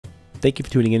Thank you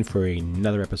for tuning in for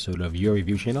another episode of your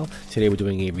review channel. Today we're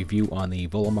doing a review on the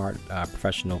Voilamart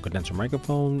professional condenser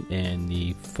microphone and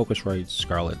the Focusrite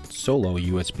Scarlett Solo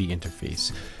USB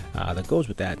interface that goes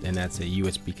with that, and that's a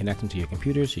USB connecting to your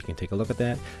computer, so you can take a look at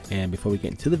that. And before we get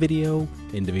into the video,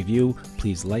 in the review,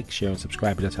 please like, share, and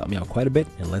subscribe. It does help me out quite a bit,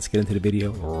 and let's get into the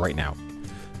video right now.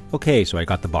 Okay, so I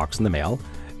got the box in the mail,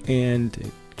 and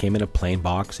it came in a plain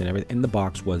box, and everything in the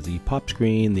box was the pop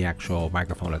screen, the actual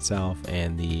microphone itself,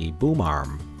 and the boom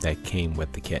arm that came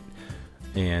with the kit.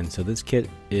 And so this kit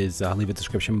is, I'll leave a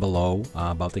description below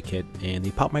about the kit. And the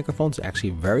pop microphone is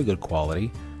actually very good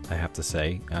quality, I have to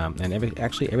say. And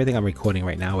everything I'm recording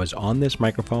right now is on this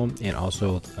microphone, and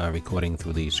also recording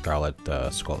through the Scarlett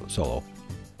Solo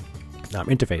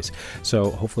interface. So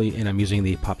hopefully, and I'm using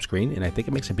the pop screen, and I think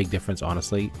it makes a big difference,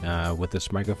 honestly, with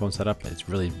this microphone setup. It's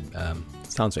really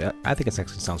sounds, I think it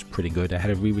actually sounds pretty good. I had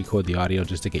to re-record the audio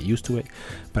just to get used to it,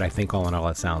 but I think all in all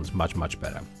it sounds much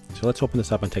better. So let's open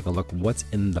this up and take a look what's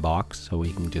in the box, so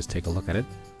we can just take a look at it.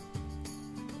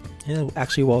 And it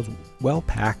actually was well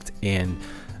packed, and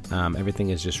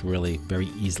everything is just really very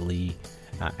easily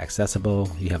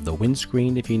accessible. You have the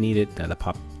windscreen if you need it. The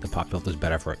pop filter is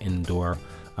better for indoor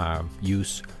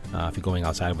use. If you're going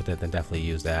outside with it, then definitely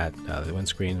use that. The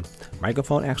windscreen.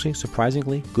 Microphone, actually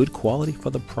surprisingly good quality for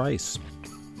the price.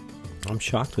 I'm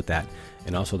shocked with that.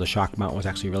 And also the shock mount was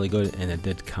actually really good, and it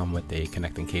did come with a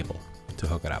connecting cable to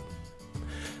hook it up.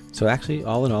 So actually,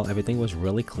 all in all, everything was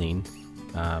really clean.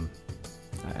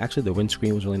 Actually, the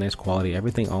windscreen was really nice quality.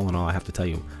 Everything, all in all, I have to tell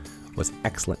you, was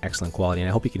excellent quality. And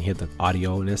I hope you can hear the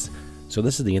audio in this. So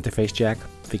this is the interface jack.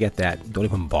 Forget that. Don't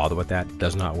even bother with that. It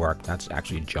does not work. That's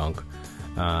actually junk.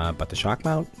 But the shock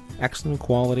mount, excellent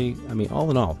quality. I mean, all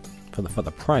in all, for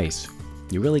the price,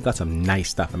 you really got some nice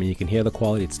stuff. I mean, you can hear the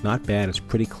quality. It's not bad. It's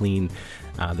pretty clean.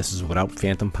 This is without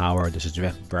phantom power. This is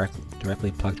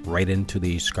directly plugged right into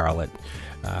the Scarlett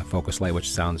Focusrite, which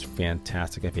sounds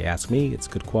fantastic if you ask me. It's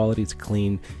good quality. It's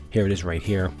clean. Here it is right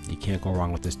here. You can't go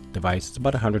wrong with this device. It's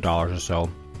about $100 or so.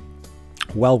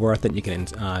 Well worth it. You can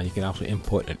also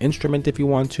input an instrument if you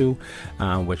want to,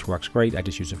 which works great. I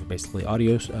just use it for basically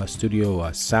audio, studio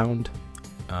sound,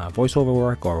 voiceover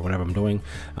work, or whatever I'm doing.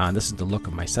 This is the look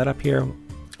of my setup here.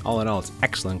 All in all, it's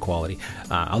excellent quality.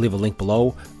 I'll leave a link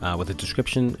below with a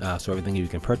description, so everything you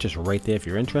can purchase right there if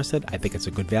you're interested. I think it's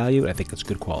a good value. I think it's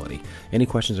good quality. Any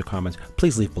questions or comments,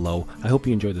 please leave below. I hope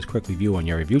you enjoyed this quick review on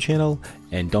your review channel,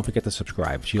 and don't forget to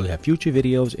subscribe, so you'll have future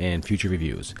videos and future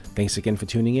reviews. Thanks again for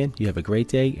tuning in. You have a great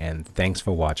day, and thanks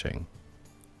for watching.